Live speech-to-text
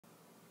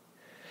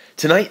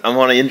Tonight, I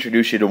want to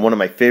introduce you to one of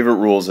my favorite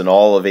rules in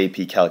all of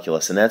AP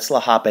Calculus, and that's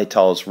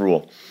L'Hopital's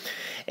rule.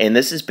 And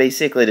this is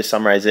basically, to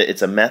summarize it,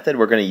 it's a method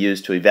we're going to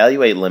use to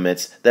evaluate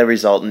limits that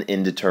result in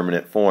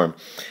indeterminate form.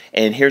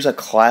 And here's a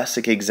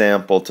classic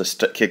example to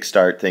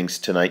kickstart things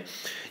tonight.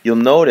 You'll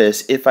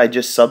notice if I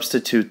just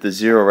substitute the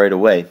 0 right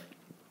away,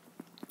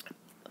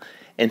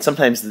 and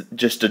sometimes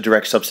just a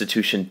direct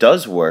substitution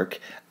does work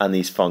on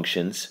these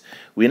functions,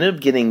 we end up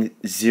getting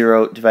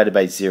 0 divided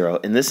by 0,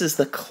 and this is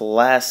the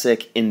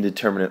classic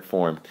indeterminate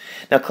form.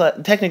 Now,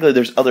 technically,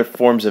 there's other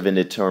forms of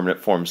indeterminate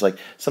forms, like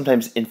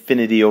sometimes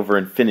infinity over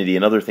infinity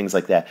and other things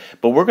like that,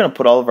 but we're going to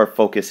put all of our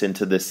focus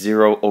into this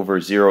 0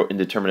 over 0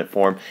 indeterminate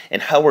form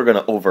and how we're going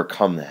to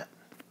overcome that.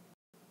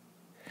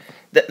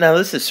 Now,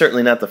 this is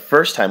certainly not the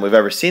first time we've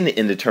ever seen the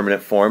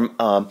indeterminate form.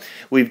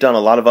 We've done a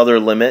lot of other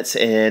limits,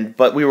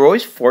 but we were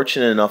always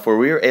fortunate enough where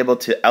we were able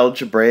to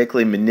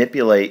algebraically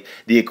manipulate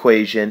the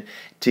equation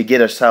to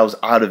get ourselves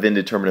out of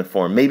indeterminate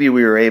form. Maybe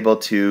we were able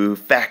to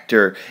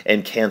factor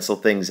and cancel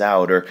things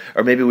out, or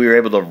maybe we were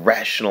able to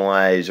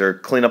rationalize or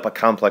clean up a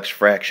complex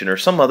fraction or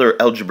some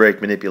other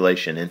algebraic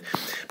manipulation.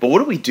 But what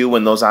do we do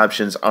when those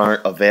options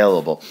aren't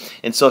available?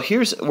 And so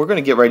we're going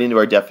to get right into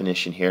our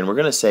definition here, and we're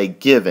going to say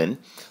given.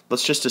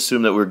 Let's just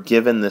assume that we're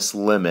given this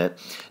limit.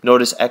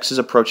 Notice x is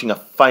approaching a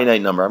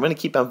finite number. I'm going to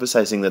keep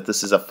emphasizing that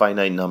this is a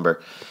finite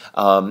number.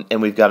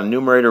 And we've got a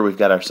numerator, we've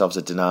got ourselves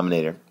a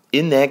denominator.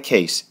 In that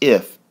case,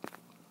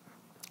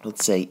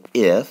 let's say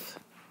if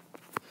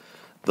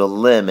the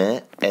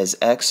limit as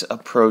x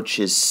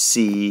approaches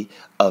c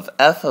of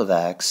f of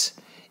x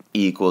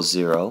equals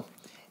 0,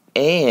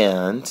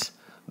 and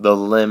the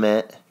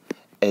limit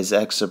as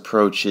x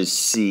approaches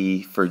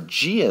c for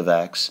g of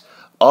x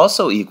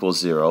also equals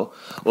 0,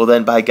 well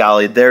then, by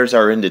golly, there's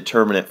our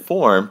indeterminate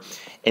form.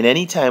 And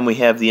anytime we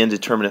have the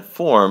indeterminate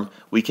form,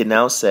 we can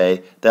now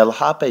say that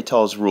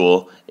L'Hopital's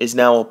rule is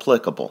now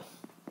applicable.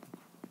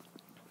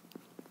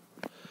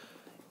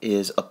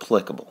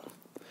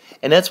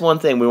 And that's one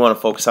thing we want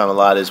to focus on a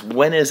lot, is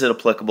when is it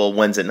applicable,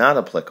 when's it not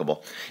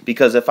applicable?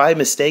 Because if I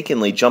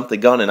mistakenly jump the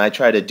gun and I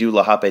try to do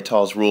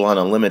L'Hopital's rule on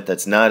a limit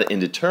that's not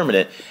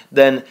indeterminate,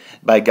 then,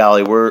 by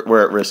golly,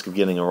 we're at risk of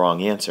getting a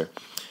wrong answer.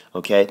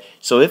 Okay,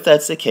 so if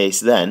that's the case,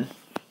 then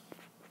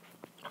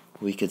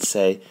we could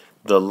say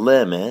the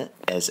limit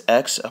as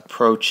x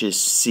approaches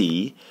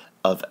c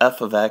of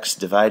f of x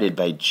divided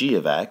by g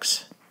of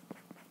x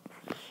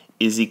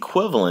is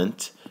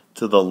equivalent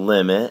to the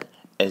limit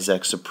as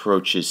x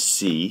approaches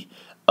c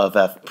of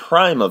f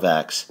prime of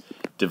x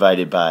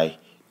divided by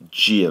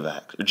g of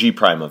x, or g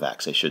prime of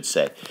x, I should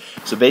say.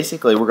 So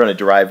basically, we're going to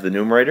derive the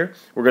numerator,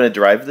 we're going to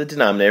derive the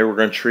denominator, we're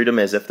going to treat them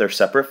as if they're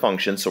separate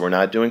functions, so we're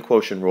not doing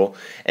quotient rule.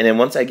 And then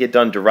once I get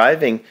done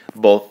deriving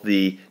both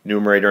the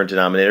numerator and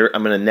denominator,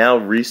 I'm going to now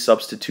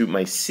resubstitute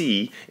my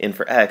c in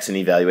for x and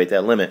evaluate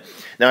that limit.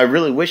 Now, I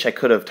really wish I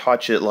could have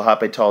taught you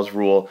L'Hopital's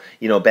rule,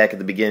 back at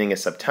the beginning of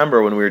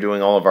September when we were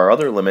doing all of our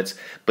other limits,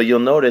 but you'll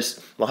notice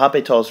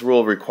L'Hopital's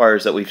rule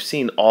requires that we've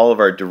seen all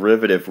of our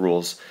derivative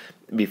rules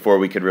before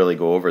we could really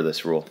go over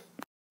this rule.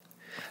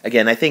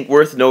 Again, I think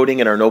worth noting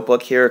in our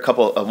notebook here,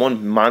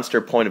 one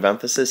monster point of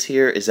emphasis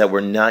here is that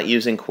we're not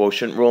using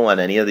quotient rule on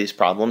any of these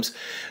problems,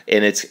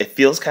 and it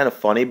feels kind of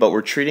funny, but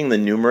we're treating the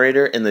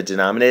numerator and the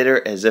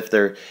denominator as if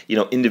they're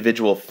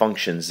individual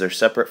functions. They're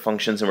separate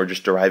functions, and we're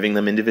just deriving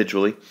them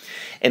individually.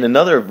 And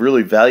another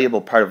really valuable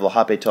part of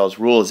L'Hopital's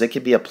rule is it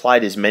can be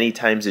applied as many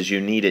times as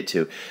you need it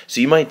to. So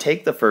you might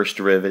take the first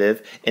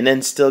derivative and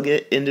then still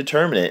get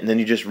indeterminate, and then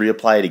you just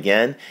reapply it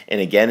again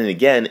and again and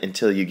again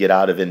until you get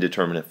out of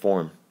indeterminate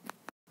form.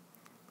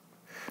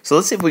 So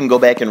let's see if we can go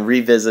back and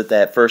revisit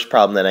that first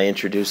problem that I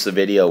introduced the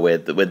video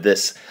with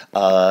this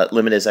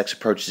limit as x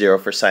approaches 0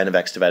 for sine of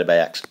x divided by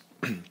x.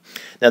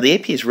 Now, the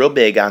AP is real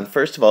big on,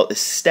 first of all,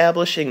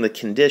 establishing the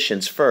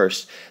conditions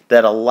first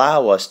that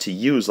allow us to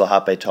use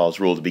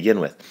L'Hopital's rule to begin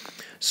with.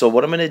 So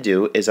what I'm going to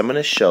do is I'm going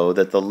to show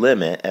that the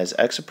limit as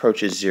x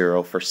approaches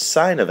 0 for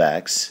sine of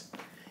x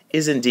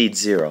is indeed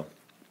 0.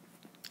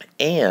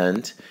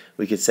 And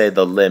we could say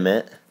the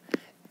limit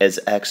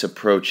as x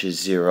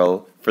approaches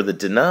 0 for the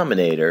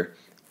denominator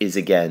is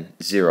again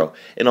 0.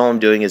 And all I'm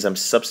doing is I'm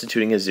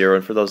substituting a 0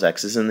 in for those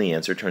x's, and the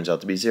answer turns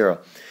out to be 0.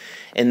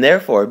 And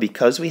therefore,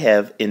 because we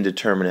have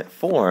indeterminate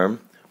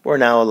form, we're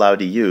now allowed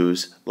to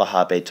use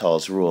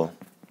L'Hopital's rule.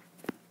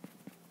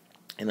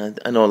 And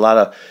I know a lot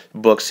of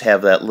books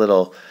have that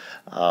little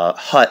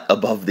hut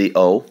above the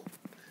O.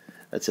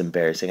 That's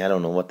embarrassing. I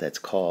don't know what that's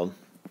called.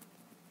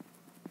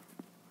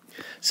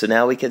 So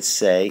now we could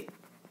say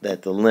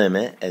that the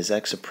limit as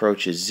x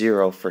approaches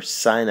 0 for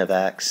sine of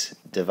x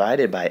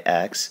divided by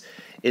x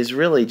is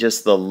really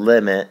just the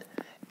limit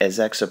as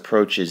x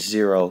approaches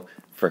 0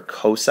 for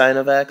cosine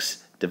of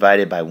x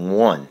divided by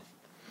 1.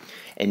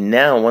 And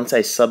now, once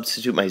I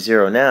substitute my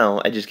 0 now,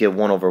 I just get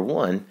 1 over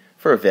 1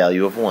 for a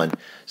value of 1.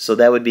 So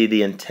that would be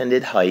the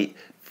intended height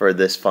for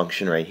this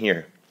function right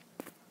here.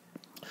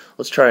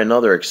 Let's try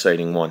another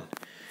exciting one.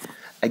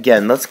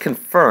 Again, let's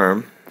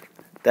confirm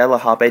that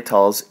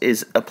L'Hopital's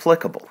is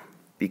applicable,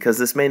 because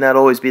this may not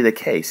always be the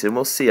case, and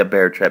we'll see a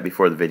bear trap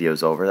before the video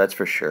is over, that's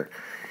for sure.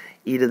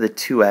 e to the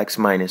 2x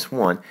minus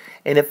 1.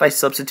 And if I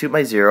substitute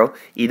my 0,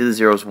 e to the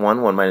 0 is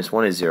 1, 1 minus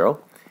 1 is 0.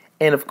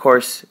 And of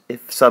course,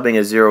 if subbing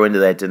a 0 into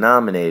that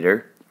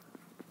denominator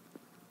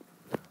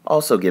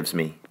also gives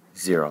me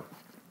 0.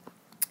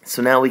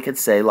 So now we could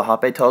say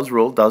L'Hopital's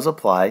rule does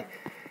apply,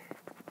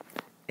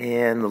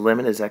 and the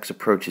limit as x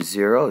approaches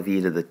 0 of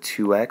e to the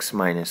 2x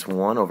minus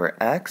 1 over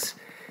x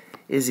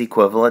is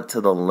equivalent to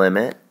the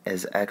limit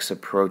as x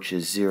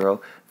approaches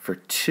 0 for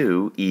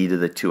 2 e to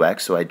the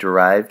 2x. So I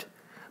derived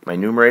my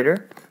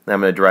numerator, then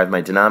I'm going to derive my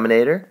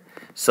denominator,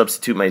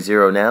 substitute my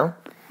 0 now,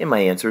 and my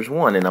answer is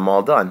 1, and I'm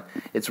all done.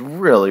 It's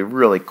really,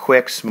 really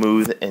quick,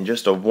 smooth, and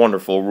just a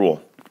wonderful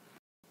rule.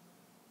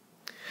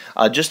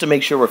 Just to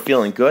make sure we're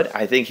feeling good,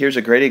 I think here's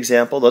a great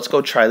example. Let's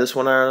go try this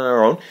one on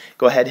our own.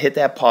 Go ahead, hit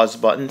that pause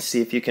button,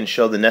 see if you can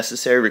show the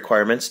necessary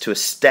requirements to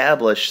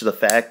establish the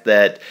fact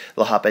that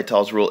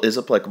L'Hopital's rule is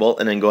applicable,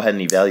 and then go ahead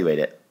and evaluate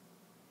it.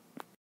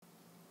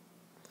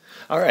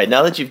 Alright,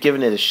 now that you've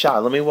given it a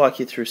shot, let me walk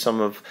you through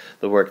some of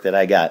the work that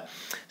I got.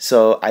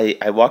 So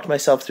I walked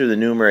myself through the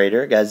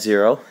numerator, got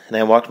 0, and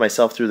I walked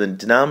myself through the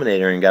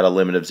denominator and got a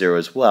limit of 0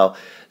 as well.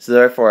 So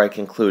therefore I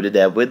concluded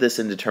that with this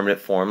indeterminate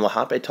form,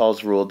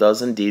 L'Hopital's rule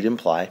does indeed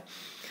imply.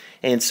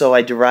 And so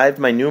I derived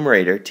my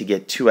numerator to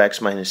get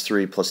 2x minus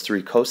 3 plus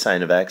 3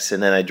 cosine of x,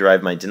 and then I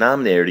derived my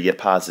denominator to get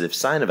positive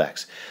sine of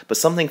x. But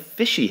something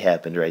fishy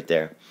happened right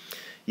there.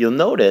 You'll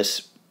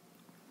notice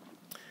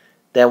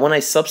that when I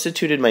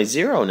substituted my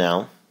 0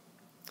 now,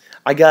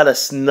 I got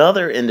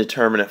another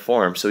indeterminate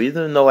form. So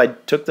even though I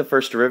took the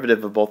first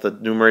derivative of both the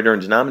numerator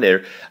and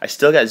denominator, I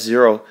still got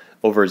 0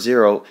 over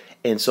 0.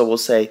 And so we'll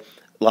say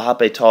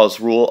L'Hopital's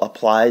rule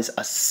applies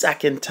a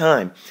second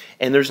time.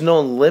 And there's no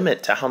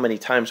limit to how many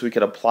times we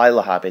could apply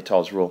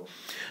L'Hopital's rule.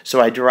 So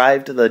I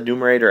derived the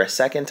numerator a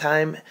second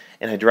time,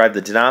 and I derived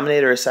the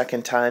denominator a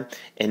second time.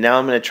 And now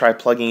I'm going to try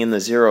plugging in the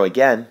 0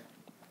 again.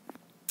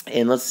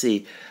 And let's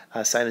see.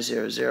 Sine of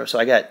 0 is 0. So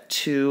I got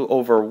 2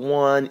 over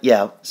 1.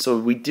 Yeah, so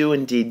we do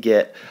indeed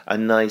get a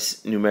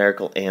nice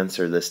numerical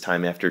answer this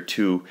time after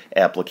 2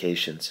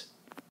 applications.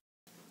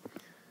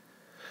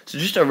 So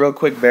just a real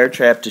quick bear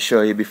trap to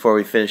show you before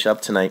we finish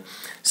up tonight.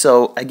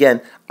 So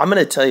again, I'm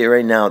going to tell you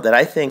right now that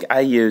I think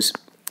I use,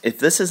 if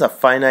this is a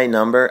finite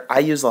number, I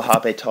use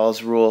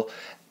L'Hopital's rule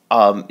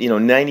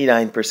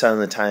 99% of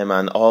the time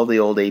on all the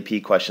old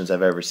AP questions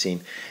I've ever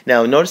seen.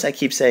 Now notice I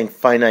keep saying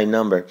finite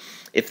number.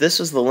 If this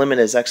was the limit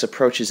as x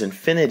approaches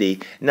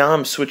infinity, now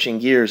I'm switching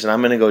gears and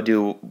I'm going to go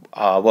do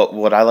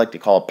what I like to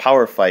call a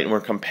power fight, and we're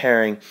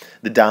comparing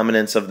the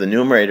dominance of the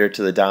numerator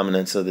to the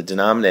dominance of the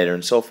denominator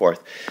and so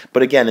forth.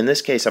 But again, in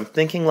this case, I'm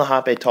thinking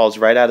L'Hopital's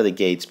right out of the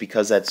gates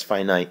because that's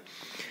finite.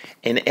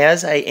 And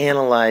as I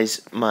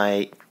analyze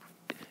my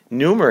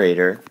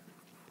numerator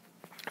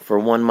for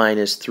 1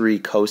 minus 3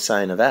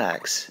 cosine of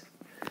x,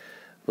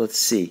 let's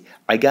see,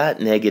 I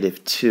got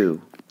negative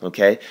 2.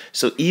 Okay,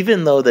 so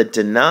even though the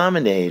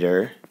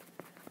denominator,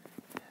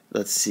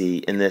 let's see,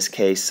 in this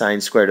case, sine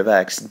squared of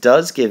x,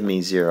 does give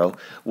me 0,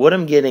 what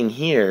I'm getting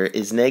here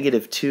is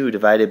negative 2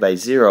 divided by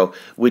 0,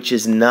 which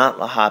is not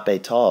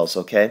L'Hopital's,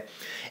 okay?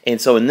 And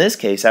so in this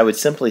case, I would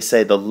simply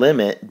say the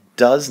limit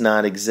does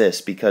not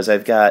exist because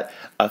I've got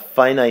a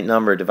finite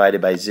number divided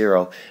by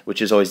 0,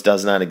 which is always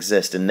does not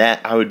exist, and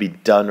that I would be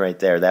done right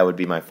there. That would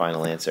be my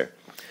final answer.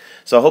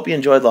 So I hope you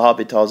enjoyed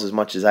L'Hopital's as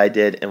much as I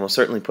did, and we'll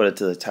certainly put it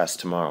to the test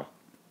tomorrow.